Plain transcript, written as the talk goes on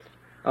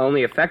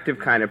only effective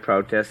kind of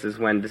protest is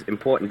when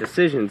important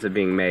decisions are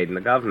being made in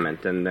the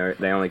government, and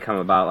they only come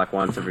about like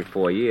once every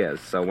 4 years.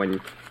 So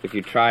if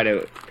you try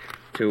to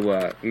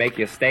make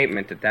your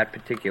statement at that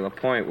particular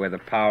point where the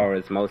power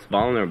is most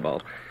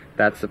vulnerable,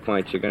 that's the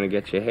point you're going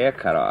to get your hair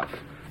cut off.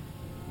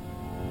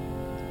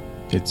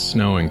 It's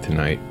snowing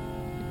tonight.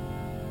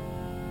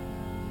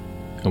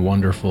 A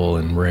wonderful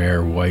and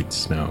rare white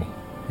snow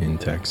in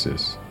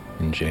Texas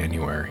in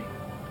January.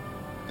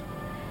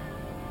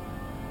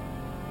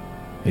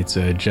 It's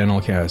a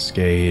gentle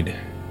cascade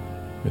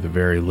with a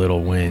very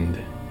little wind,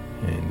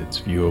 and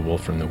it's viewable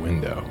from the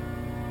window.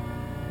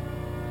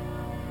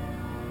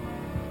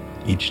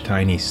 Each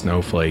tiny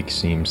snowflake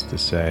seems to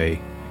say,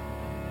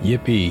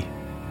 "Yippee,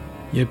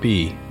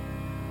 yippee."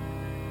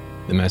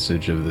 The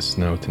message of the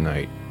snow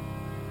tonight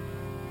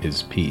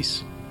is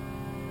peace.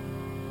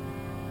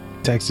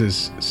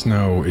 Texas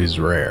snow is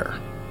rare.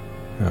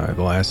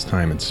 The last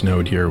time it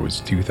snowed here was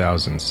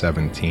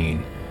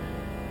 2017.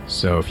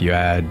 So if you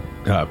add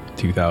up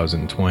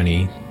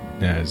 2020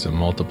 as a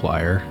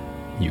multiplier,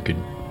 you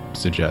could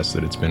suggest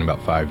that it's been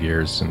about 5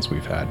 years since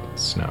we've had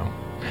snow.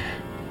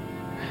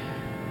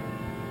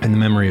 And the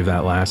memory of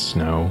that last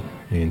snow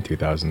in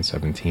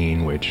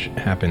 2017, which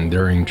happened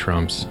during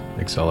Trump's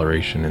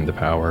acceleration into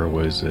power,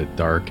 was a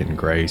dark and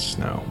gray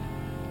snow.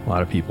 A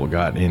lot of people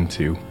got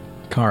into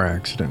car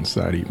accidents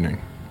that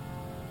evening.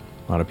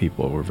 A lot of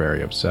people were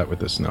very upset with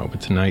the snow,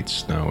 but tonight's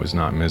snow is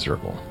not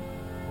miserable.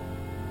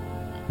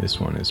 This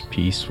one is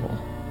peaceful.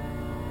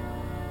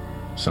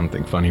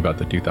 Something funny about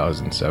the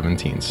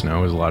 2017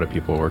 snow is a lot of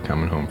people were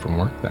coming home from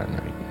work that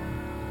night.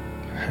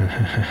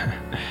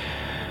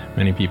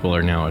 Many people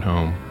are now at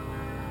home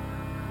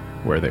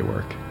where they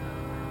work,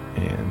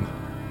 and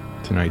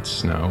tonight's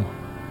snow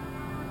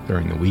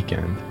during the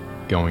weekend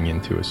going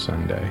into a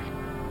Sunday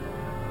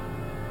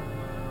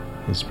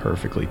is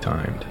perfectly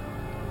timed.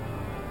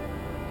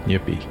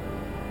 Yippee.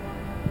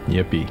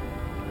 Yippee.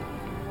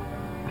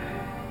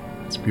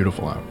 It's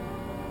beautiful out.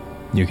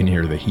 You can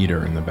hear the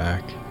heater in the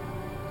back.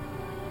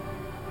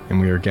 And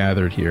we are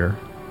gathered here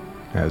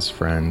as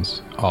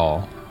friends,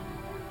 all,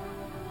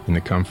 in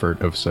the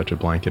comfort of such a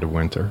blanket of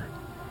winter,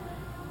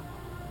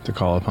 to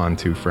call upon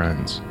two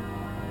friends,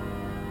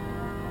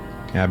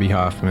 Abbie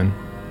Hoffman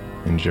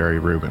and Jerry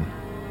Rubin.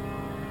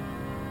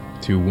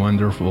 Two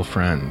wonderful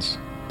friends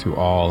to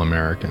all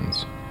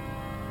Americans,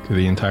 to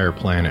the entire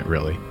planet,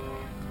 really.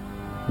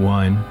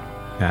 One,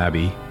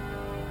 Abbie,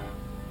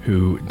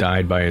 who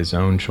died by his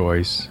own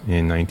choice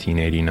in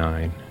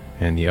 1989,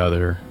 and the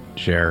other,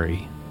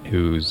 Jerry,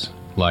 whose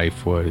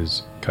life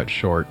was cut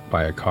short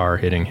by a car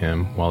hitting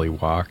him while he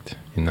walked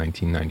in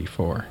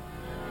 1994.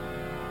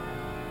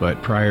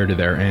 But prior to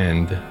their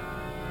end,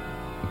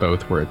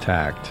 both were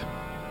attacked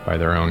by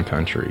their own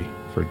country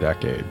for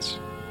decades.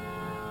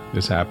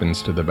 This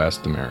happens to the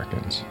best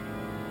Americans.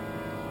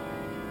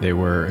 They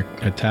were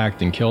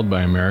attacked and killed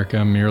by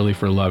America merely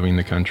for loving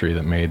the country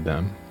that made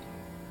them.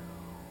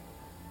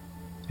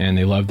 And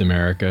they loved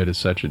America to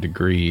such a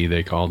degree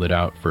they called it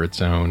out for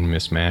its own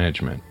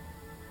mismanagement.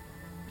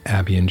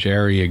 Abbie and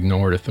Jerry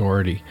ignored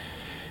authority,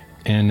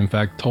 and in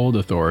fact told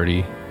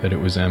authority that it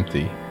was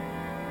empty.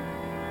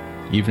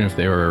 Even if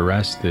they were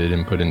arrested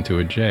and put into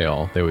a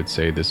jail, they would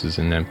say this is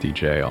an empty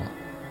jail.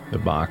 The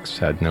box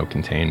had no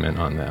containment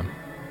on them.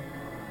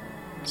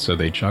 So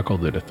they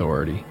chuckled at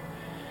authority.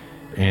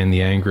 And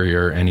the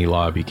angrier any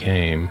law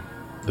became,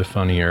 the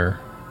funnier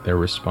their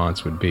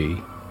response would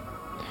be.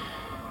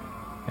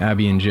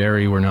 Abbie and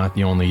Jerry were not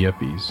the only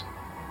yippies.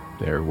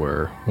 There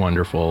were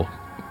wonderful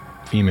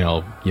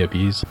female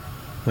yippies,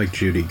 like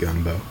Judy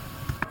Gumbo.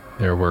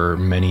 There were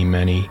many,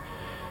 many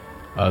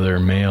other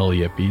male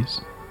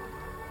yippies.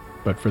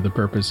 But for the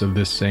purpose of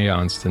this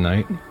seance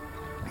tonight,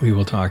 we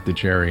will talk to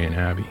Jerry and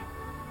Abbie.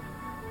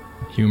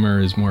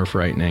 Humor is more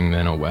frightening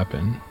than a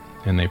weapon,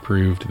 and they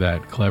proved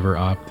that clever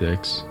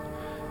optics,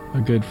 a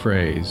good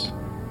phrase,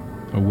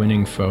 a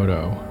winning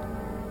photo,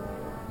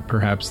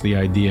 perhaps the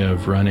idea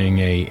of running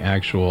a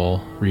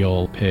actual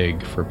real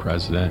pig for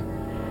president,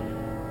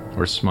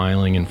 or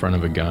smiling in front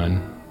of a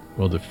gun,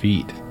 will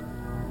defeat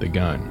the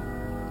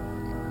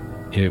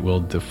gun. It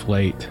will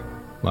deflate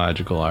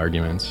logical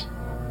arguments.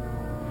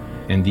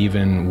 And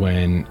even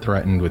when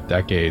threatened with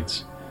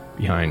decades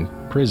behind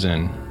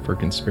prison for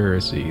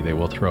conspiracy, they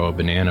will throw a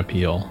banana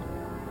peel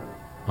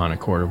on a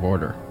court of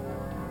order.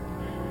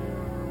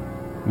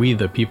 We,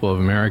 the people of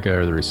America,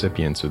 are the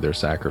recipients of their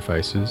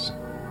sacrifices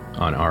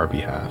on our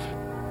behalf.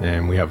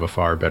 And we have a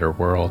far better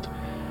world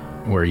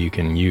where you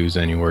can use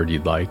any word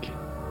you'd like.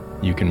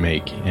 You can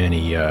make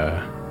any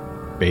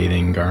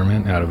bathing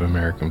garment out of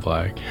American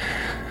flag.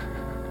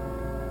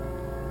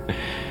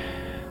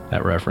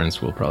 That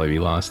reference will probably be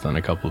lost on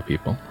a couple of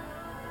people.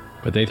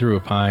 But they threw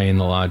a pie in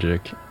the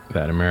logic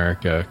that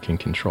America can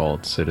control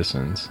its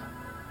citizens,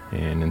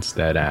 and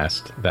instead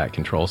asked that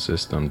control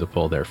system to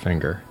pull their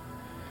finger.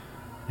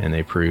 And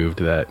they proved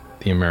that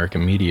the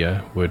American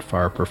media would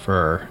far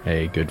prefer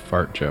a good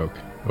fart joke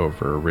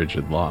over a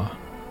rigid law.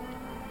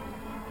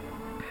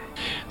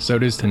 So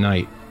it is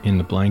tonight, in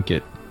the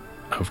blanket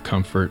of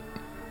comfort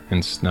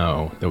and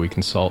snow that we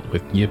consult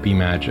with Yippie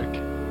magic.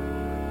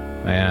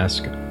 I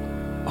ask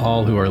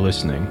all who are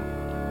listening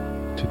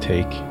to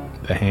take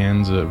the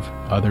hands of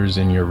others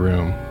in your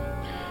room.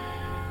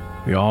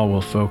 We all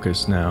will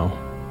focus now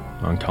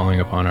on calling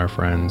upon our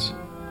friends,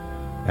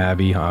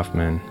 Abby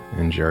Hoffman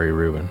and Jerry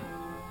Rubin.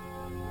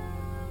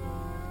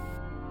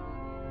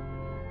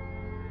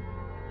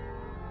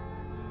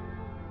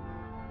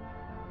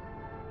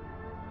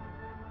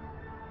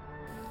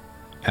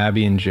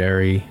 Abby and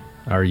Jerry,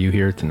 are you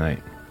here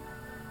tonight?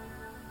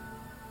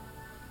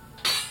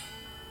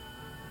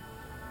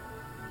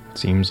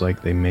 Seems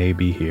like they may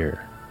be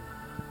here.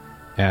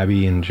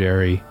 Abby and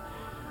Jerry,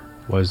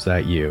 was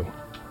that you?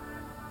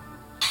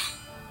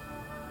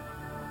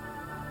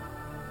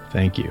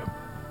 Thank you.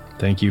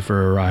 Thank you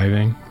for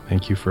arriving.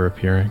 Thank you for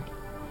appearing.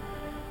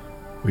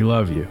 We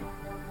love you.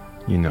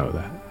 You know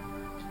that.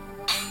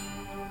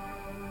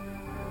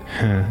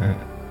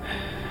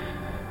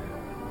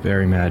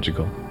 Very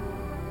magical.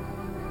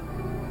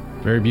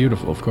 Very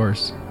beautiful, of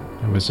course.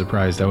 I was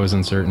surprised. I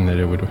wasn't certain that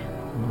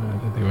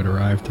that they would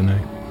arrive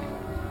tonight.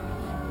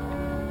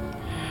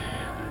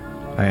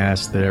 I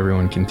ask that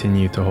everyone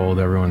continue to hold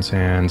everyone's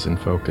hands and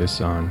focus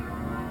on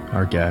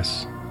our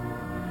guests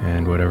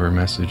and whatever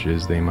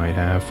messages they might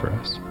have for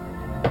us.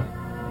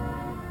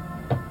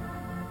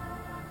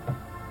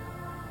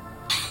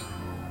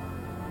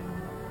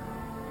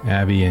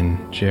 Abby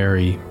and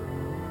Jerry,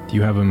 do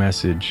you have a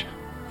message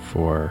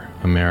for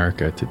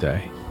America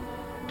today?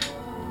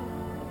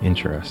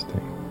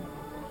 Interesting.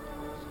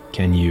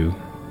 Can you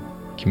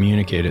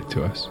communicate it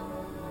to us?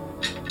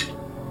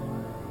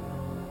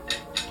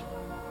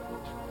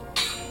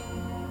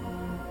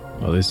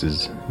 Well, this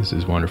is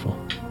wonderful.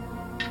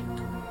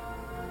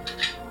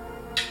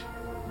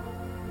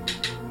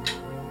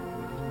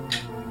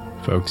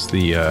 Folks,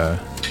 the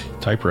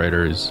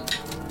typewriter is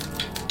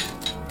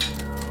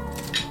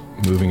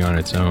moving on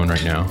its own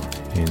right now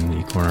in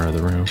the corner of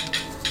the room.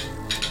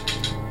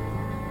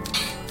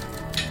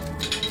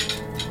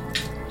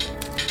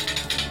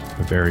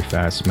 A very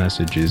fast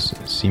message is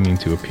seeming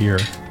to appear.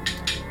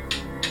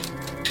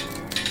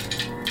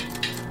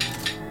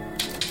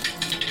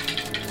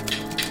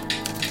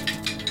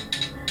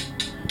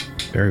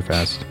 Very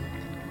fast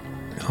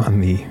on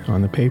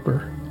the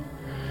paper.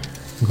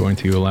 I'm going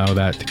to allow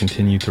that to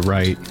continue to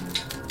write.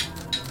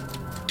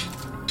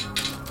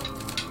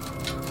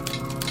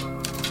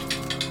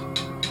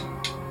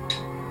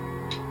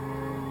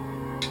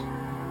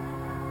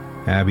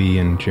 Abby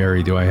and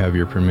Jerry, do I have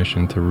your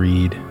permission to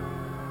read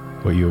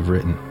what you have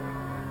written?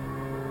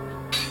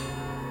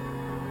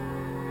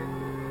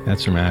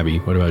 That's from Abby.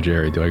 What about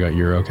Jerry? Do I got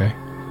your okay?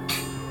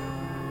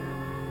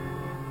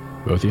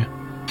 Both of you?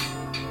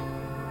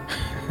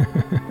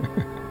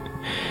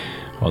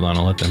 Hold on,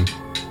 I'll let them.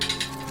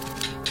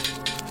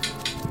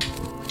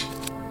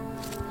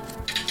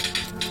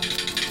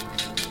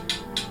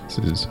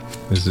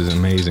 This is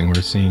amazing.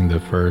 We're seeing the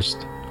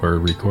first, or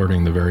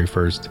recording the very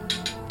first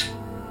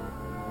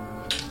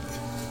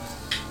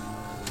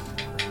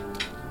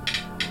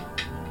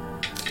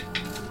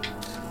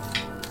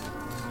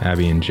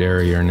Abby and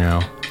Jerry are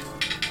now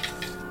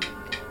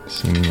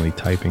seemingly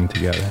typing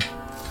together.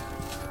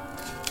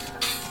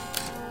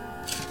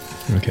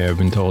 Okay, I've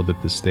been told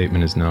that this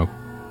statement is now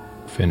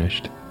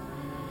finished.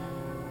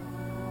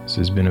 This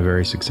has been a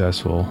very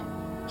successful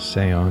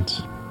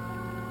seance.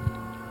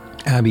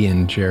 Abby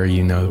and Jerry,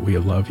 you know that we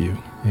love you,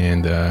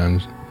 and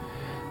I'm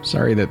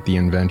sorry that the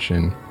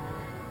invention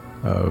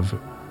of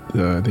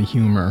the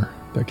humor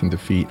that can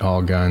defeat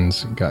all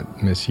guns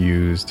got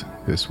misused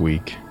this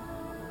week.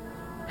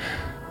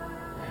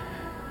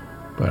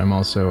 But I'm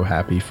also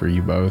happy for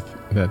you both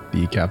that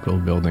the Capitol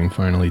building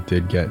finally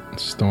did get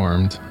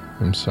stormed.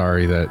 I'm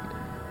sorry that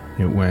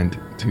it went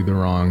to the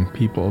wrong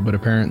people, but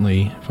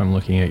apparently, if I'm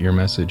looking at your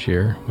message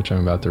here, which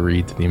I'm about to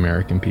read to the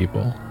American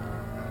people,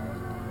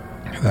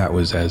 that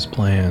was as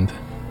planned.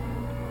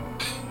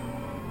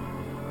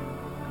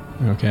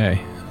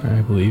 Okay,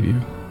 I believe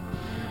you.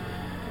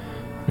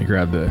 Let me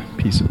grab the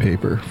piece of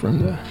paper from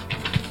the...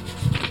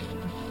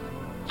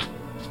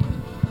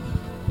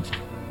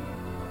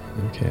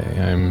 Okay,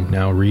 I'm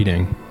now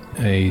reading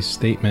a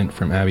statement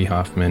from Abby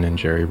Hoffman and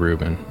Jerry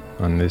Rubin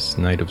on this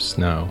night of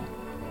snow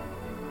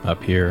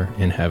up here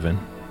in heaven.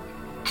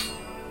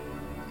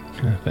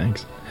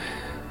 Thanks.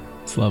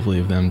 It's lovely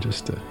of them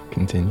just to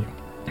continue.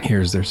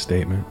 Here's their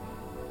statement.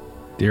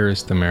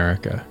 Dearest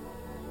America,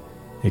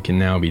 it can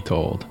now be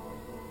told.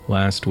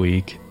 Last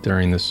week,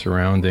 during the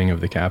surrounding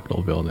of the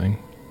Capitol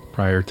building,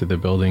 prior to the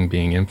building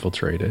being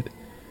infiltrated,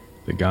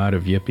 the god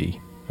of Yippee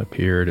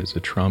appeared as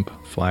a Trump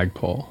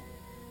flagpole.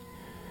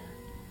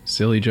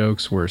 Silly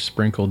jokes were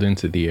sprinkled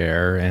into the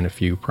air, and a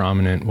few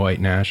prominent white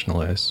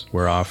nationalists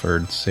were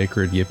offered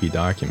sacred Yippee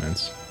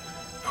documents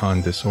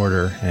on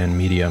disorder and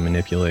media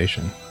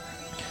manipulation.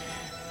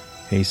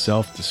 A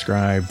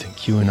self-described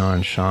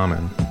QAnon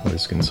shaman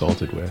was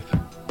consulted with.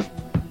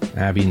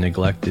 Abby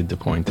neglected to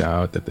point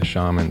out that the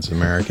shaman's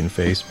American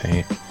face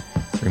paint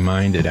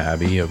reminded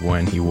Abby of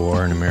when he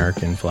wore an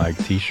American flag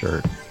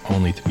t-shirt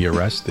only to be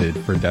arrested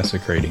for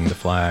desecrating the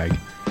flag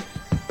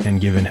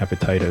and given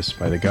hepatitis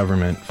by the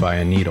government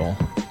via needle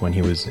when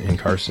he was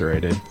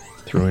incarcerated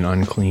through an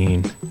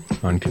unclean,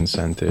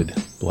 unconsented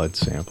blood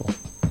sample.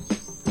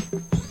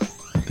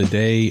 The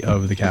day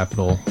of the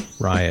Capitol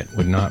riot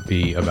would not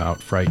be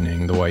about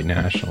frightening the white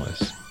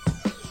nationalists,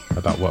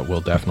 about what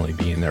will definitely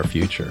be in their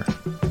future,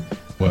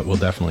 what will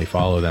definitely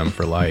follow them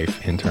for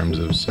life in terms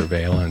of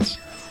surveillance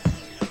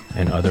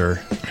and other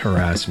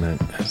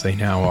harassment, as they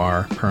now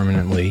are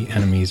permanently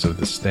enemies of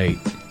the state.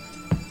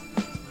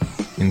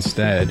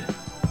 Instead,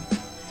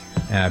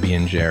 Abby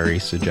and Jerry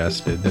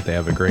suggested that they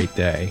have a great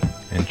day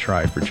and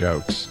try for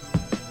jokes.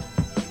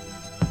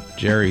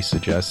 Jerry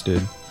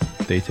suggested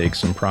they take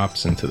some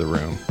props into the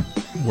room,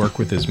 work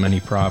with as many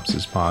props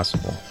as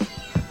possible,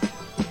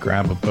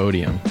 grab a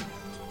podium,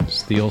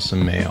 steal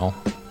some mail,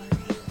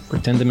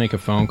 pretend to make a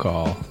phone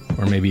call,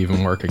 or maybe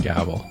even work a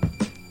gavel,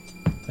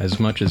 as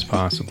much as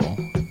possible,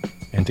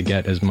 and to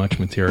get as much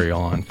material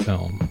on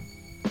film.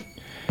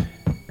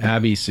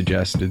 Abby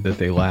suggested that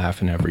they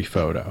laugh in every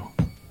photo,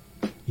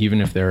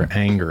 even if they're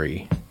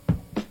angry,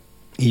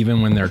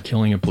 even when they're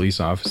killing a police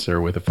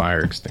officer with a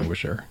fire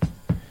extinguisher.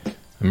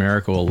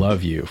 America will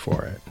love you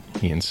for it,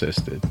 he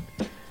insisted.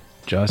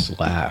 Just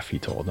laugh, he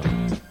told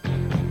them.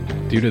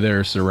 Due to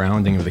their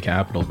surrounding of the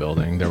Capitol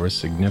building, there was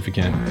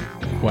significant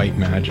white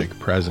magic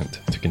present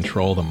to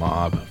control the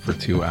mob for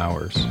 2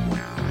 hours.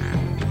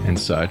 And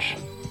such,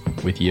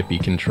 with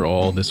Yippie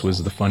control, this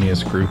was the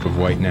funniest group of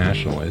white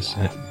nationalists.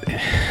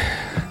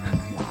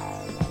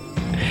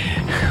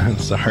 I'm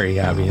sorry,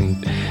 Abby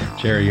and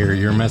Jerry,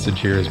 your message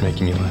here is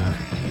making me laugh.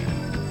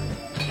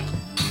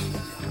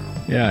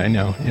 Yeah, I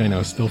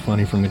know, still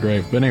funny from the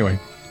grave. But anyway,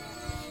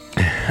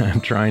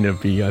 I'm trying to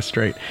be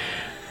straight.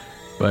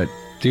 But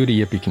due to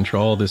Yippie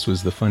control, this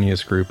was the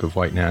funniest group of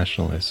white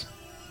nationalists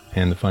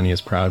and the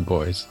funniest Proud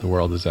Boys the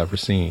world has ever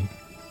seen.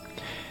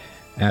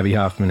 Abby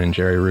Hoffman and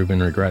Jerry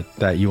Rubin regret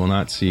that you will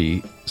not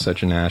see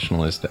such a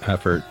nationalist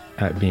effort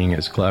at being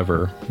as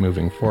clever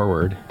moving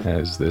forward,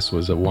 as this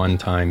was a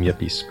one-time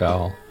Yippie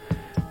spell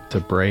to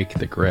break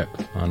the grip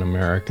on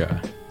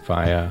America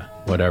via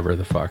whatever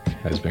the fuck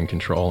has been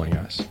controlling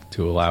us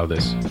to allow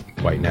this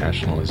white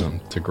nationalism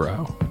to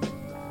grow.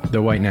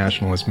 The white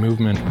nationalist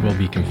movement will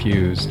be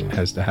confused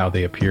as to how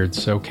they appeared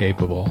so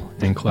capable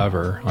and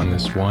clever on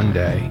this one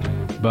day,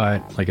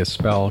 but like a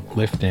spell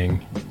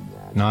lifting,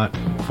 not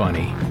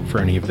funny for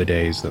any of the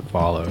days that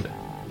followed.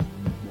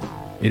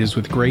 It is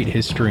with great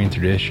history and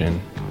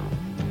tradition,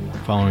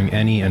 following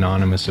any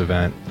anonymous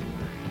event,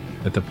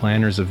 that the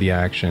planners of the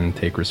action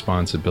take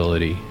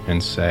responsibility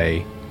and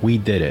say, "We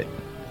did it.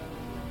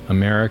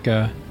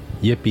 America,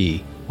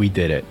 yippee, we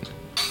did it."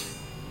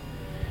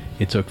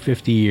 It took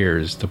 50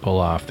 years to pull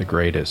off the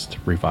greatest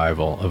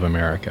revival of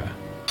America.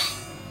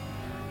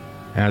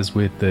 As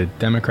with the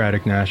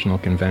Democratic National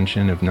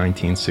Convention of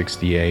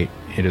 1968,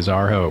 it is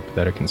our hope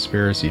that a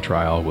conspiracy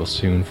trial will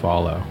soon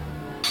follow.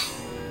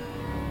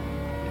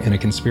 In a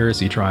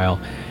conspiracy trial,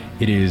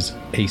 it is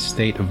a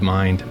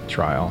state-of-mind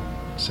trial,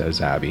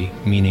 says Abby,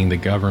 meaning the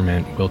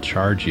government will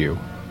charge you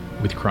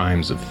with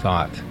crimes of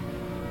thought.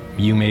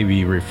 You may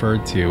be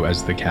referred to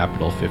as the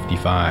Capital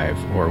 55,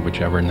 or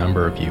whichever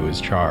number of you is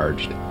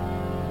charged,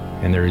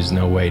 and there is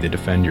no way to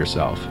defend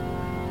yourself.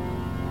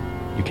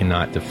 You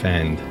cannot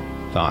defend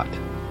thought.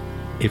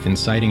 If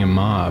inciting a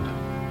mob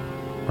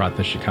brought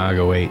the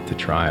Chicago 8 to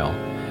trial,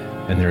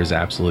 then there is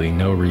absolutely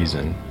no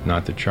reason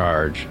not to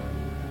charge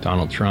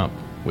Donald Trump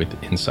with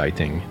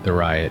inciting the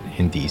riot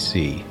in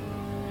D.C.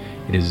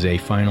 It is a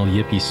final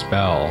yippee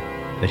spell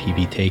that he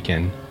be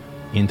taken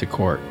into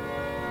court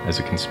as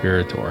a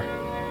conspirator.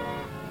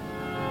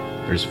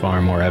 There's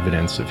far more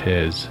evidence of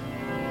his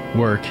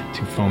work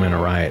to foment a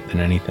riot than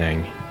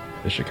anything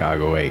the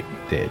Chicago 8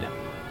 did.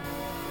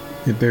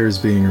 It bears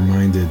being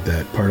reminded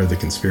that part of the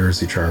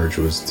conspiracy charge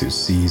was to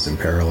seize and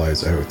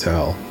paralyze a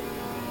hotel,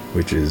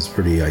 which is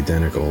pretty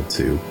identical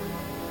to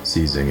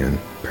seizing and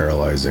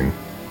paralyzing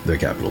the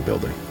Capitol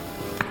building.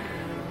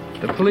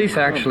 The police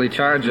actually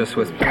charge us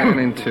with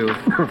planning to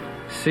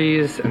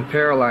seize and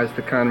paralyze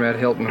the Conrad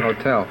Hilton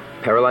Hotel.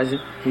 Paralyze it?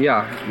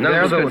 Yeah. None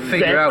of us could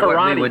figure out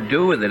what we would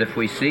do with it if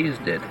we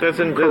seized it.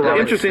 The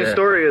interesting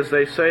story is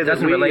they say that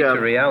doesn't relate to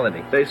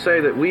reality. They say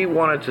that we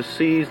wanted to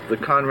seize the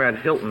Conrad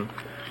Hilton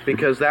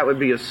because that would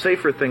be a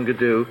safer thing to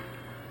do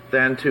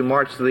than to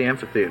march to the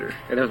amphitheater.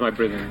 It has my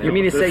prison name. You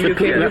mean to say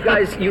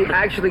you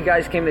actually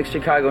came to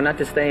Chicago not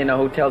to stay in the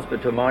hotels,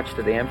 but to march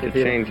to the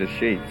amphitheater? To change the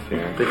sheets,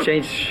 yeah. To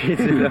change the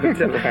sheets in the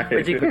hotel.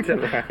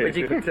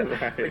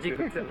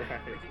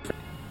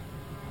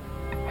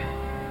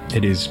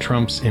 It is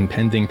Trump's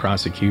impending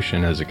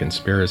prosecution as a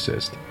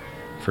conspiracist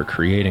for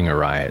creating a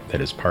riot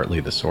that is partly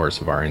the source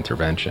of our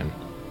intervention.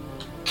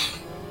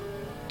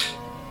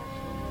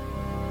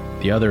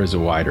 The other is a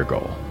wider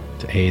goal,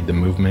 to aid the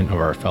movement of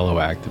our fellow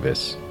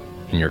activists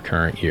in your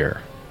current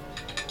year.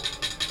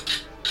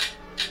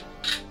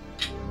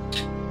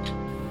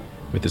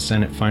 With the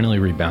Senate finally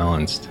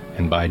rebalanced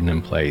and Biden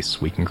in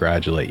place, we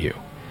congratulate you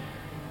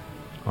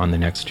on the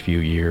next few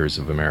years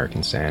of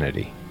American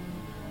sanity.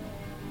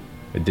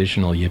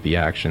 Additional yippee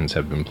actions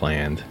have been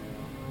planned,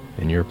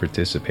 and your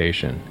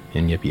participation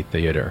in Yippie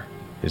Theater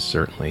is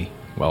certainly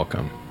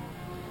welcome.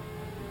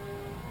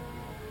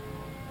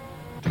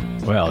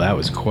 Well, that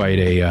was quite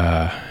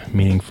a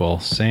meaningful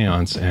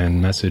seance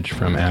and message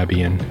from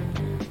Abby and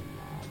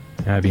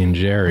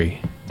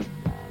Jerry.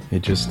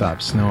 It just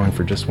stopped snowing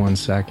for just 1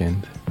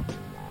 second.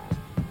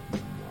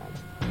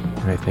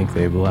 And I think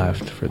they've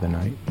left for the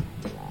night.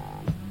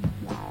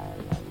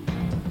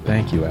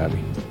 Thank you,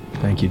 Abby.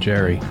 Thank you,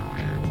 Jerry.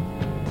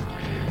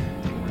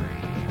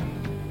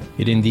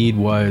 It indeed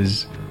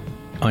was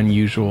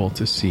unusual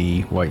to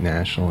see white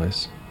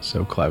nationalists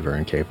so clever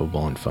and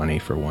capable and funny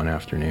for one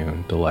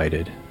afternoon.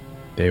 Delighted.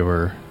 They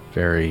were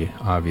very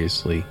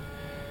obviously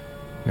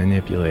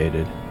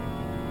manipulated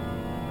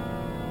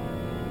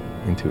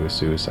into a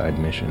suicide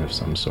mission of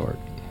some sort.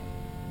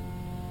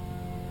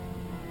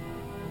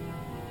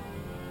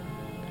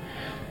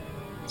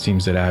 It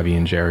seems that Abby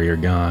and Jerry are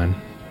gone.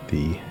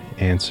 The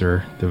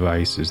answer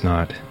device is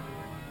not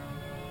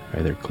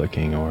either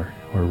clicking or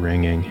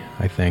ringing.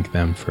 I thank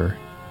them for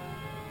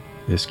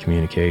this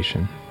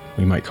communication.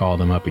 We might call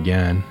them up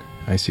again.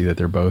 I see that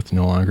they're both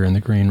no longer in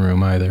the green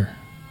room either.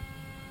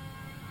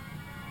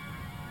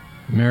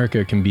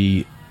 America can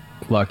be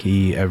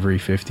lucky every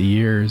 50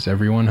 years,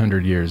 every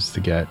 100 years to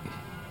get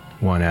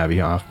one Abby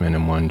Hoffman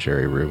and one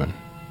Jerry Rubin.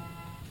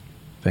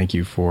 Thank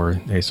you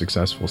for a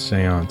successful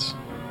seance.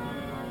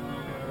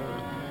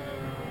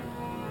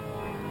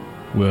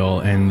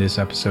 We'll end this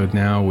episode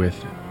now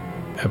with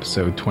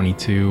episode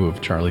 22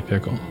 of Charlie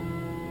Pickle.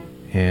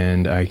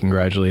 And I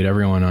congratulate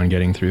everyone on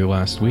getting through the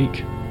last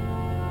week.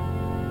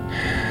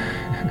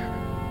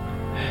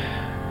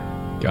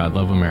 God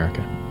love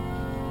America.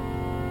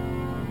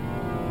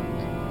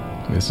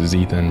 This is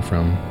Ethan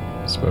from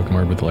Spoken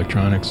Word with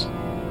Electronics,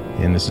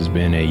 and this has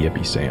been a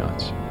Yippie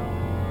Seance.